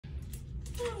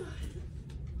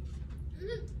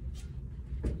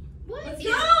What? Let's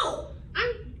go!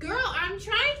 I'm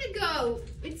trying to go.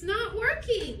 It's not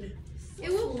working.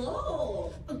 So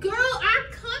slow. Girl,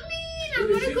 I'm coming. I'm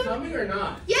Dude, is gonna she go. coming or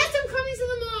not? Yes, I'm coming to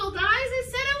the mall, guys. I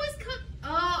said I was coming.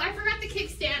 Oh, I forgot the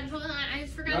kickstand. Hold on, I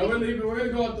just forgot. No, we're leaving. We're gonna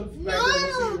go out the back door. We'll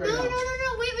see you right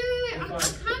now. Wait. I'm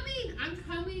That's coming.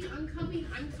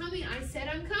 I'm coming. I said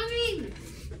I'm coming.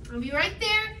 I'll be right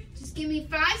there. Just give me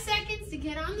 5 seconds to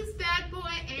get on this bad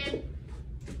boy and.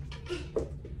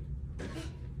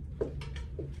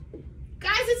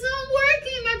 Guys, it's not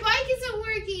working. My bike isn't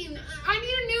working. I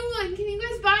need a new one. Can you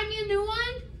guys buy me a new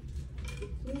one?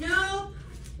 No.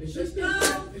 Is she still,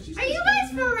 is she still Are you guys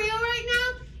for real right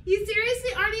now? You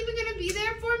seriously aren't even going to be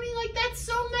there for me? Like, that's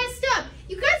so messed up.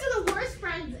 You guys are the worst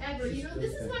friends ever. You know,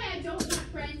 this is why I don't want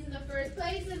friends in the first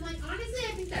place. And, like, honestly,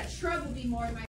 I think that shrub would be more in my